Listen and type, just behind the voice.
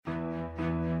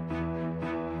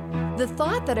The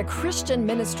thought that a Christian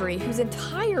ministry whose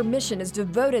entire mission is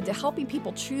devoted to helping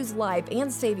people choose life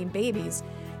and saving babies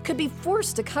could be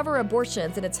forced to cover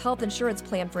abortions in its health insurance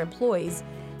plan for employees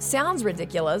sounds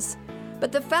ridiculous,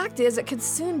 but the fact is it could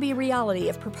soon be reality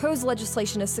if proposed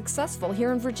legislation is successful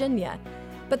here in Virginia.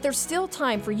 But there's still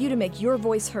time for you to make your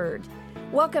voice heard.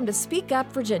 Welcome to Speak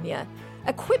Up Virginia,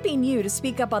 equipping you to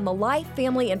speak up on the life,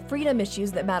 family, and freedom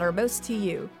issues that matter most to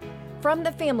you. From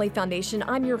the Family Foundation,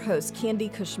 I'm your host, Candy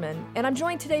Cushman, and I'm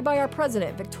joined today by our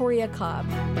president, Victoria Cobb.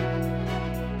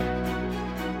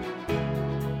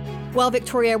 Well,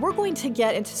 Victoria, we're going to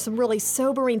get into some really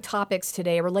sobering topics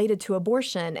today related to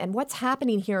abortion and what's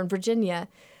happening here in Virginia.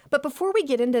 But before we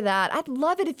get into that, I'd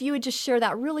love it if you would just share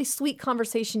that really sweet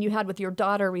conversation you had with your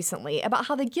daughter recently about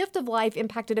how the gift of life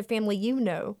impacted a family you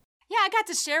know. Yeah, I got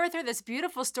to share with her this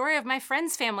beautiful story of my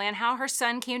friend's family and how her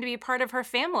son came to be part of her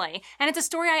family. And it's a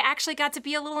story I actually got to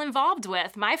be a little involved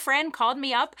with. My friend called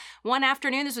me up one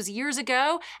afternoon, this was years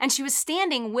ago, and she was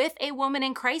standing with a woman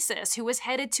in crisis who was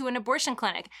headed to an abortion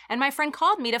clinic. And my friend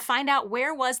called me to find out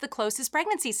where was the closest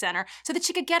pregnancy center so that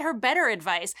she could get her better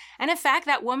advice. And in fact,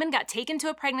 that woman got taken to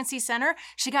a pregnancy center.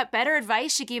 She got better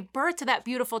advice. She gave birth to that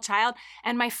beautiful child.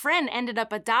 And my friend ended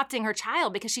up adopting her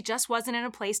child because she just wasn't in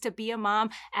a place to be a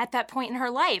mom at that point in her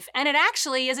life. And it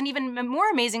actually is an even more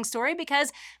amazing story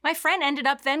because my friend ended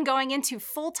up then going into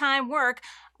full-time work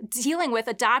dealing with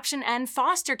adoption and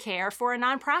foster care for a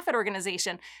nonprofit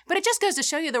organization. But it just goes to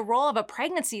show you the role of a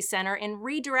pregnancy center in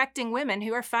redirecting women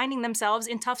who are finding themselves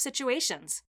in tough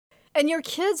situations. And your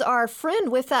kids are a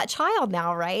friend with that child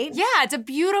now, right? Yeah, it's a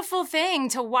beautiful thing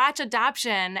to watch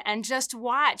adoption and just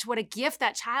watch what a gift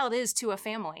that child is to a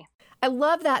family. I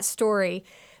love that story.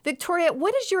 Victoria,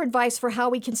 what is your advice for how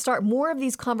we can start more of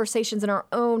these conversations in our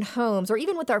own homes or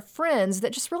even with our friends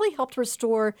that just really help to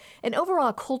restore an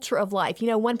overall culture of life,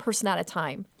 one person at a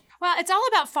time? Well, it's all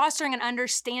about fostering an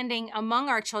understanding among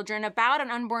our children about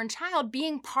an unborn child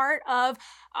being part of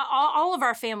all of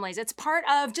our families. It's part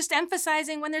of just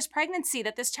emphasizing when there's pregnancy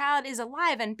that this child is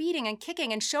alive and beating and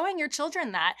kicking and showing your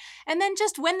children that. And then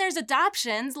just when there's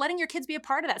adoptions, letting your kids be a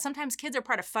part of that. Sometimes kids are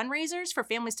part of fundraisers for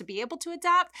families to be able to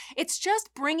adopt. It's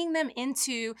just bringing them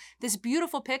into this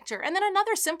beautiful picture. And then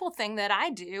another simple thing that I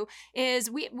do is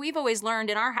we've always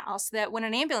learned in our house that when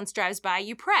an ambulance drives by,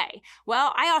 you pray.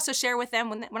 Well, I also share with them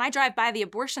when I drive by the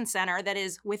abortion center that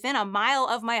is within a mile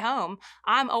of my home,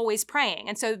 I'm always praying.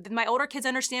 And so my older kids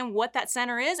understand what that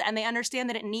center is, and they understand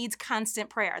that it needs constant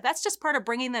prayer. That's just part of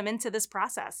bringing them into this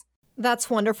process. That's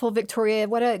wonderful, Victoria.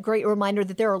 What a great reminder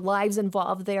that there are lives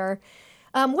involved there.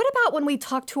 What about when we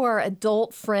talk to our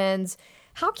adult friends?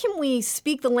 How can we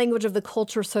speak the language of the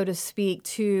culture, so to speak,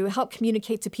 to help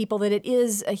communicate to people that it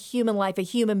is a human life, a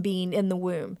human being in the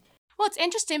womb? Well, it's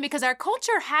interesting because our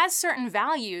culture has certain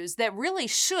values that really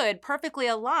should perfectly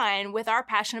align with our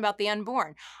passion about the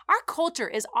unborn. Our culture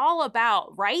is all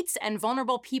about rights and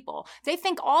vulnerable people. They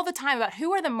think all the time about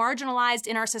who are the marginalized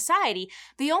in our society.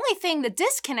 The only thing, the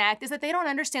disconnect, is that they don't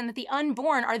understand that the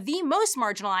unborn are the most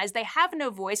marginalized. They have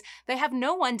no voice. They have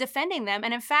no one defending them.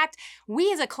 And in fact,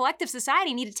 we as a collective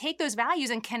society need to take those values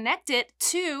and connect it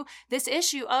to this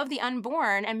issue of the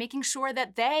unborn and making sure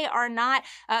that they are not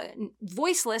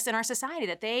voiceless in our society,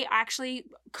 that they actually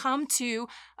come to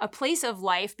a place of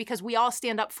life because we all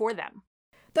stand up for them.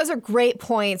 Those are great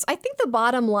points. I think the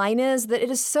bottom line is that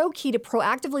it is so key to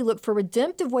proactively look for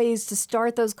redemptive ways to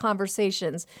start those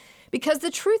conversations. Because the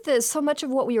truth is, so much of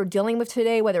what we are dealing with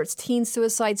today, whether it's teen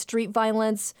suicide, street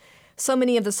violence, so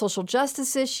many of the social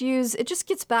justice issues, it just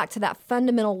gets back to that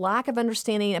fundamental lack of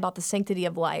understanding about the sanctity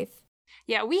of life.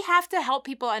 Yeah, we have to help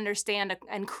people understand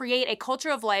and create a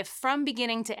culture of life from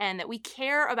beginning to end, that we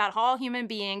care about all human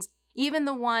beings, even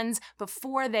the ones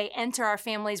before they enter our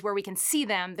families where we can see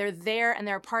them. They're there and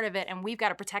they're a part of it, and we've got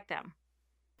to protect them.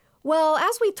 Well,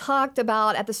 as we talked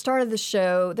about at the start of the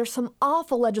show, there's some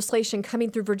awful legislation coming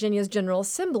through Virginia's General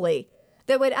Assembly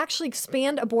that would actually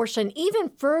expand abortion even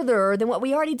further than what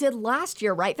we already did last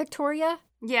year, right, Victoria?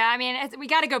 Yeah, I mean, we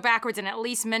got to go backwards and at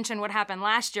least mention what happened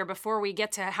last year before we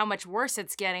get to how much worse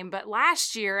it's getting. But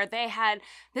last year,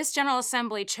 this General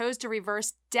Assembly chose to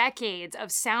reverse decades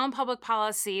of sound public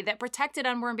policy that protected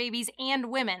unborn babies and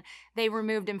women. They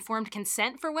removed informed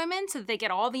consent for women so that they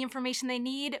get all the information they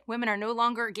need. Women are no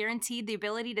longer guaranteed the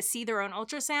ability to see their own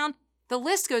ultrasound. The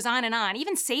list goes on,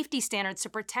 even safety standards to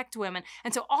protect women.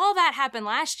 And so all that happened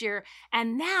last year,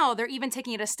 and now they're even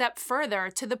taking it a step further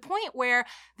to the point where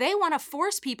they want to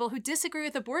force people who disagree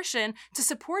with abortion to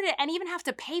support it and even have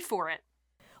to pay for it.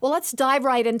 Well, let's dive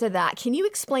right into that. Can you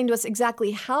explain to us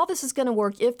exactly how this is going to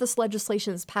work if this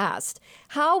legislation is passed?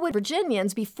 How would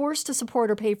Virginians be forced to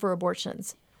support or pay for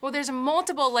abortions? Well, there's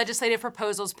multiple legislative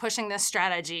proposals pushing this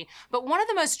strategy, but one of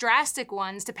the most drastic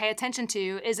ones to pay attention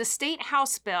to is a state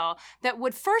House bill that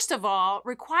would, first of all,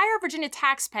 require Virginia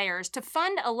taxpayers to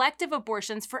fund elective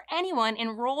abortions for anyone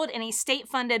enrolled in a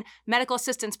state-funded medical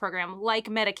assistance program like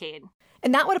Medicaid.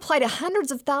 And that would apply to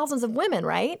hundreds of thousands of women,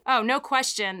 right? Oh, no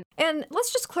question. And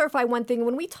let's just clarify one thing.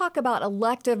 When we talk about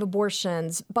elective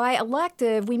abortions, by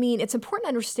elective, we mean it's important to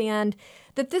understand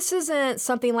that this isn't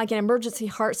something like an emergency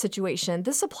heart situation.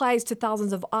 This applies to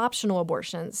thousands of optional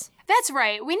abortions. That's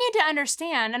right. We need to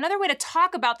understand another way to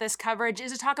talk about this coverage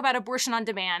is to talk about abortion on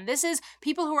demand. This is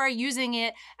people who are using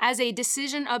it as a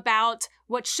decision about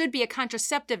what should be a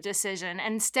contraceptive decision,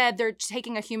 and instead they're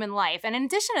taking a human life. And in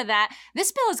addition to that,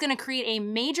 this bill is going to create a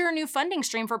major new funding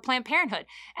stream for Planned Parenthood,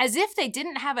 as if they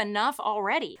didn't have enough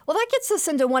already. Well, that gets us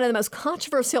into one of the most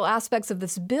controversial aspects of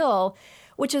this bill,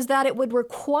 which is that it would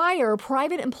require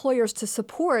private employers to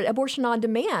support abortion on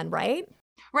demand, right?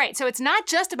 Right. So it's not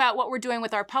just about what we're doing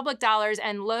with our public dollars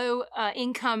and low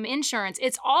income insurance.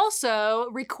 It's also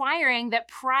requiring that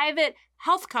private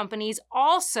health companies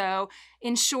also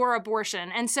insure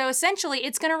abortion. And so essentially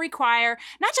it's going to require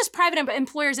not just private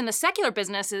employers in the secular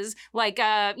businesses, like,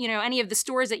 any of the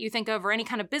stores that you think of or any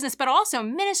kind of business, but also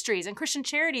ministries and Christian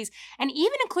charities, and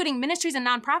even including ministries and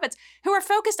nonprofits who are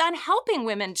focused on helping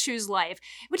women choose life,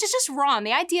 which is just wrong.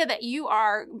 The idea that you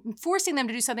are forcing them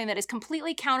to do something that is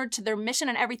completely counter to their mission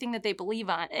and everything that they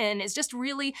believe in is just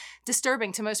really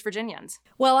disturbing to most Virginians.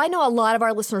 Well, I know a lot of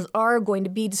our listeners are going to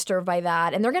be disturbed by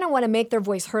that, and they're going to want to make their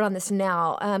voice heard on this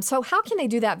now. So how can they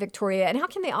do that, Victoria? And how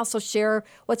can they also share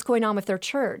what's going on with their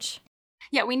church?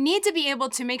 Yeah, we need to be able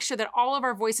to make sure that all of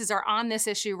our voices are on this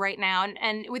issue right now.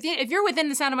 And if you're within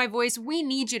the sound of my voice, we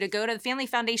need you to go to the Family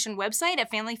Foundation website at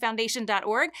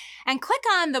familyfoundation.org and click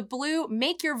on the blue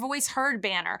Make Your Voice Heard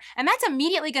banner. And that's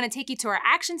immediately going to take you to our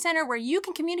Action Center where you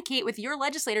can communicate with your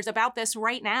legislators about this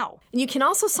right now. And you can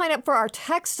also sign up for our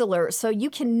text alert so you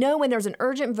can know when there's an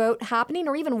urgent vote happening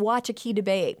or even watch a key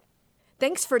debate.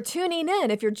 Thanks for tuning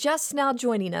in if you're just now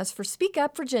joining us for Speak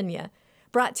Up Virginia,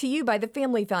 brought to you by the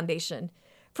Family Foundation.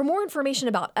 For more information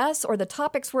about us or the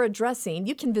topics we're addressing,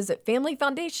 you can visit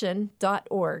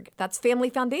familyfoundation.org. That's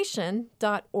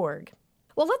familyfoundation.org.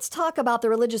 Well, let's talk about the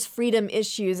religious freedom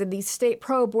issues in these state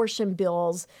pro-abortion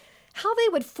bills, how they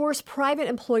would force private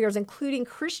employers, including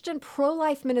Christian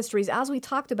pro-life ministries, as we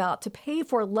talked about, to pay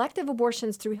for elective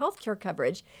abortions through healthcare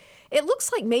coverage. It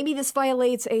looks like maybe this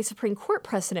violates a Supreme Court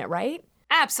precedent, right?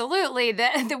 Absolutely.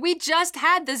 That we just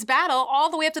had this battle all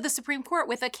the way up to the Supreme Court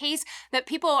with a case that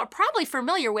people are probably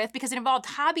familiar with because it involved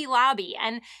Hobby Lobby.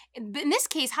 And in this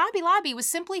case, Hobby Lobby was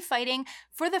simply fighting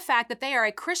for the fact that they are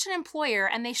a Christian employer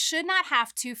and they should not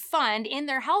have to fund in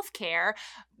their health care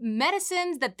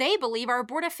medicines that they believe are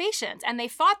abortifacients. And they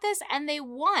fought this and they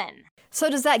won. So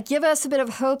does that give us a bit of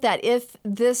hope that if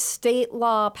this state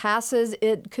law passes,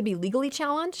 it could be legally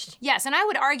challenged? Yes, and I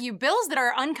would argue bills that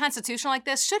are unconstitutional like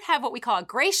this should have what we call a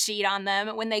grace sheet on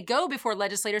them when they go before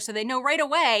legislators so they know right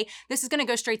away this is going to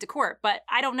go straight to court. But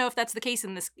I don't know if that's the case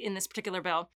in this particular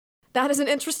bill. That is an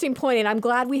interesting point, and I'm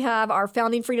glad we have our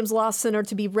Founding Freedoms Law Center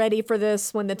to be ready for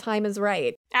this when the time is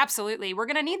right. Absolutely. We're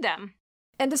going to need them.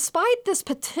 And despite this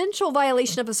potential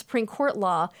violation of a Supreme Court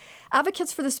law,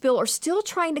 advocates for this bill are still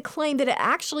trying to claim that it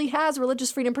actually has religious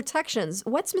freedom protections.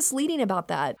 What's misleading about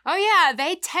that? Oh yeah,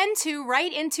 they tend to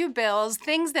write into bills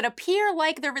things that appear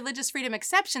like they're religious freedom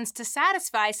exceptions to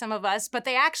satisfy some of us, but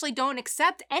they actually don't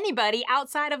accept anybody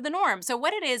outside of the norm. So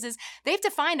what it is they've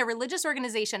defined a religious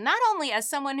organization not only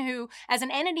as as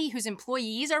an entity whose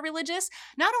employees are religious,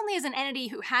 not only as an entity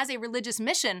who has a religious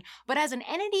mission, but as an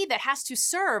entity that has to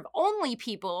serve only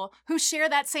people who share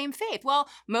that same faith. Well,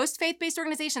 most faith-based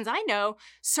organizations I know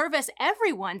service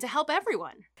everyone to help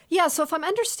everyone. Yeah, so if I'm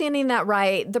understanding that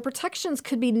right, the protections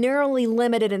could be narrowly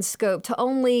limited in scope to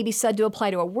only be said to apply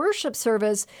to a worship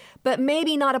service, but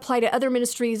maybe not apply to other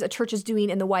ministries a church is doing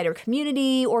in the wider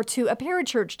community or to a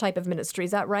parachurch type of ministry.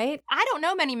 Is that right? I don't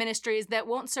know many ministries that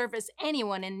won't service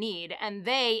anyone in need, and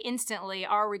they instantly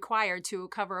are required to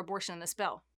cover abortion in this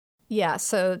bill. Yeah,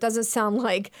 so it doesn't sound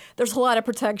like there's a lot of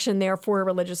protection there for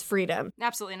religious freedom.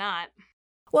 Absolutely not.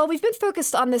 Well, we've been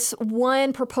focused on this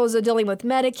one proposal dealing with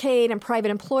Medicaid and private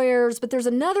employers, but there's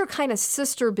another kind of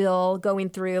sister bill going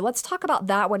through. Let's talk about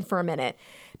that one for a minute.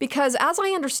 Because as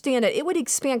I understand it, it would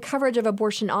expand coverage of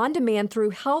abortion on demand through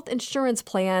health insurance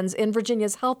plans in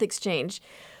Virginia's Health Exchange,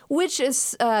 which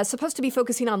is supposed to be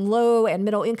focusing on low and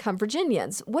middle income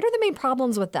Virginians. What are the main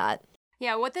problems with that?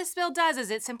 Yeah, what this bill does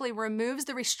is it simply removes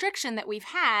the restriction that we've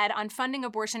had on funding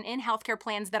abortion in healthcare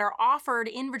plans that are offered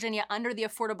in Virginia under the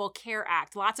Affordable Care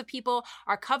Act. Lots of people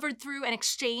are covered through an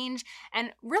exchange.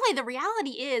 And really, the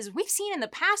reality is we've seen in the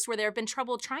past where there have been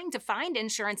trouble trying to find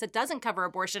insurance that doesn't cover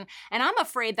abortion. And I'm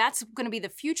afraid that's going to be the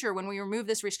future when we remove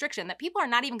this restriction, that people are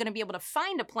not even going to be able to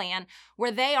find a plan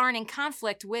where they aren't in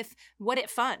conflict with what it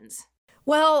funds.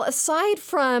 Well, aside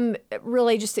from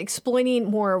really just exploiting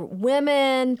more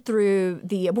women through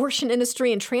the abortion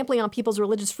industry and trampling on people's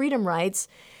religious freedom rights,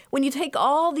 when you take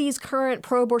all these current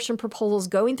pro-abortion proposals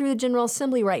going through the General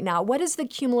Assembly right now, what is the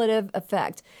cumulative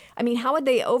effect? I mean, how would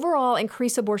they overall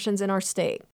increase abortions in our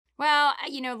state? Well,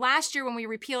 last year when we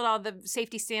repealed all the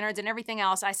safety standards and everything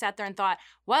else, I sat there and thought,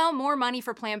 well, more money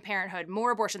for Planned Parenthood, more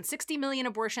abortions. 60 million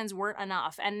abortions weren't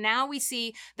enough. And now we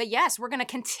see that, yes, we're going to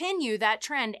continue that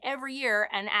trend every year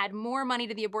and add more money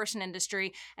to the abortion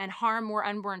industry and harm more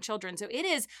unborn children. So it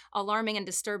is alarming and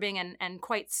disturbing and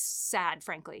quite sad,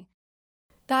 frankly.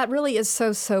 That really is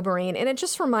so sobering. And it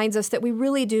just reminds us that we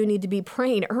really do need to be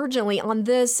praying urgently on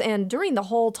this and during the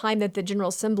whole time that the General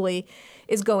Assembly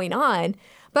is going on.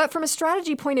 But from a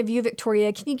strategy point of view,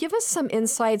 Victoria, can you give us some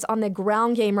insights on the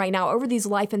ground game right now over these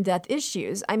life and death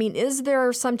issues? I mean, is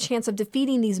there some chance of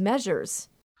defeating these measures?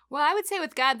 Well, I would say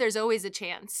with God, there's always a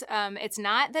chance. It's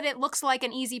not that it looks like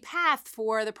an easy path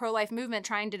for the pro-life movement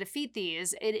trying to defeat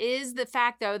these. It is the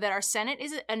fact, though, that our Senate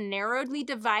is a narrowly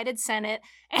divided Senate,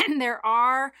 and there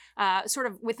are sort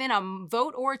of within a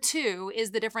vote or two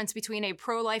is the difference between a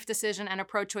pro-life decision and a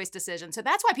pro-choice decision. So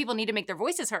that's why people need to make their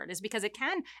voices heard, is because it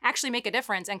can actually make a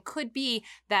difference and could be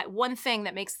that one thing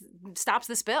that stops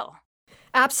this bill.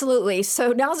 Absolutely.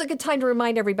 So now's a good time to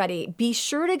remind everybody, be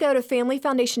sure to go to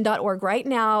familyfoundation.org right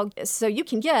now so you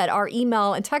can get our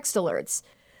email and text alerts.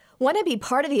 Want to be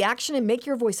part of the action and make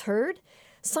your voice heard?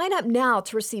 Sign up now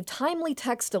to receive timely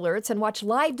text alerts and watch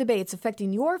live debates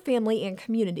affecting your family and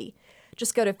community.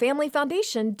 Just go to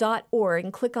familyfoundation.org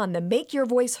and click on the Make Your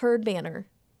Voice Heard banner.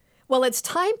 Well, it's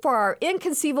time for our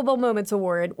Inconceivable Moments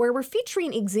Award, where we're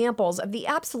featuring examples of the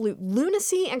absolute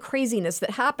lunacy and craziness that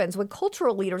happens when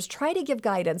cultural leaders try to give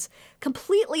guidance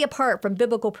completely apart from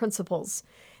biblical principles.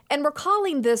 And we're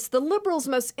calling this the Liberals'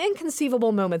 Most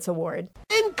Inconceivable Moments Award.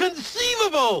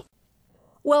 Inconceivable!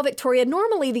 Well, Victoria,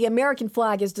 normally the American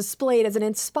flag is displayed as an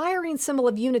inspiring symbol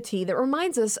of unity that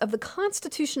reminds us of the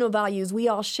constitutional values we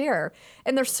all share.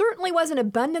 And there certainly was an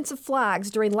abundance of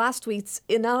flags during last week's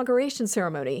inauguration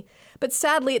ceremony. But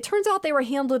sadly, it turns out they were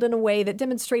handled in a way that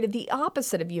demonstrated the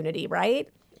opposite of unity, right?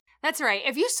 That's right.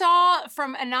 If you saw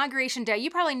from Inauguration Day, you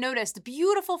probably noticed a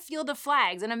beautiful field of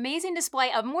flags, an amazing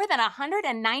display of more than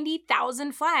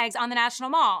 190,000 flags on the National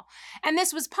Mall. And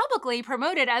this was publicly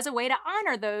promoted as a way to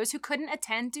honor those who couldn't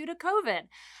attend due to COVID.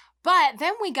 But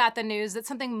then we got the news that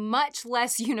something much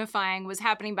less unifying was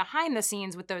happening behind the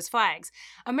scenes with those flags.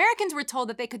 Americans were told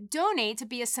that they could donate to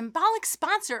be a symbolic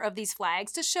sponsor of these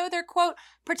flags to show their, quote,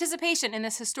 participation in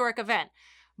this historic event.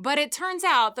 But it turns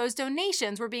out those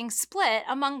donations were being split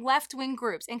among left-wing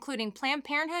groups, including Planned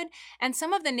Parenthood and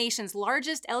some of the nation's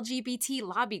largest LGBT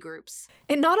lobby groups.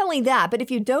 And not only that, but if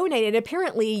you donated,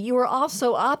 apparently you were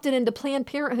also opted into Planned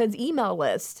Parenthood's email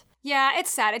list. Yeah,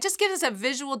 it's sad. It just gives us a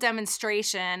visual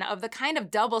demonstration of the kind of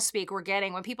doublespeak we're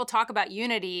getting when people talk about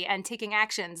unity and taking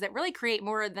actions that really create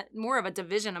more of a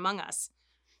division among us.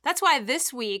 That's why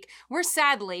this week, we're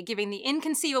sadly giving the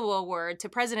Inconceivable Award to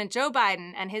President Joe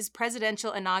Biden and his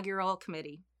Presidential Inaugural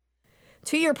Committee.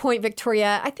 To your point,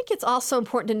 Victoria, I think it's also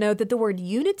important to note that the word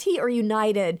unity or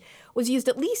united was used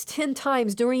at least 10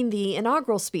 times during the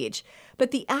inaugural speech. But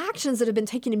the actions that have been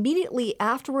taken immediately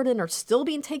afterward and are still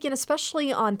being taken,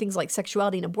 especially on things like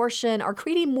sexuality and abortion, are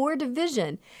creating more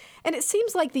division. And it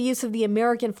seems like the use of the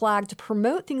American flag to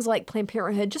promote things like Planned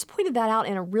Parenthood just pointed that out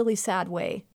in a really sad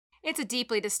way. It's a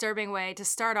deeply disturbing way to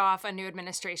start off a new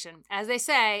administration. As they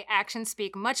say, actions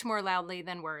speak much more loudly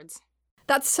than words.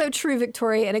 That's so true,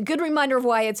 Victoria, and a good reminder of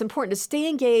why it's important to stay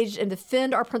engaged and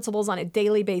defend our principles on a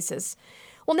daily basis.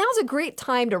 Well, now's a great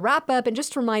time to wrap up and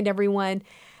just remind everyone,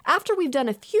 after we've done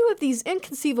a few of these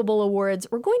Inconceivable Awards,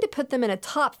 we're going to put them in a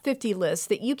top 50 list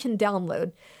that you can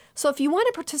download. So if you want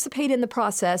to participate in the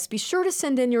process, be sure to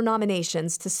send in your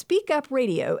nominations to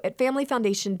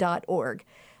speakupradio@familyfoundation.org.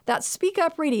 That's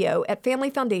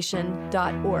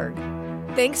speakupradio@familyfoundation.org.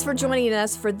 Thanks for joining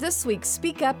us for this week's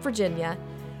Speak Up Virginia,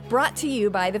 brought to you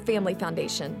by the Family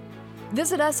Foundation.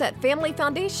 Visit us at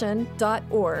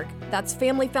familyfoundation.org. That's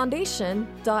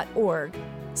familyfoundation.org.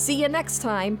 See you next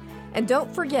time, and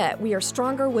don't forget, we are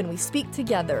stronger when we speak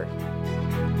together.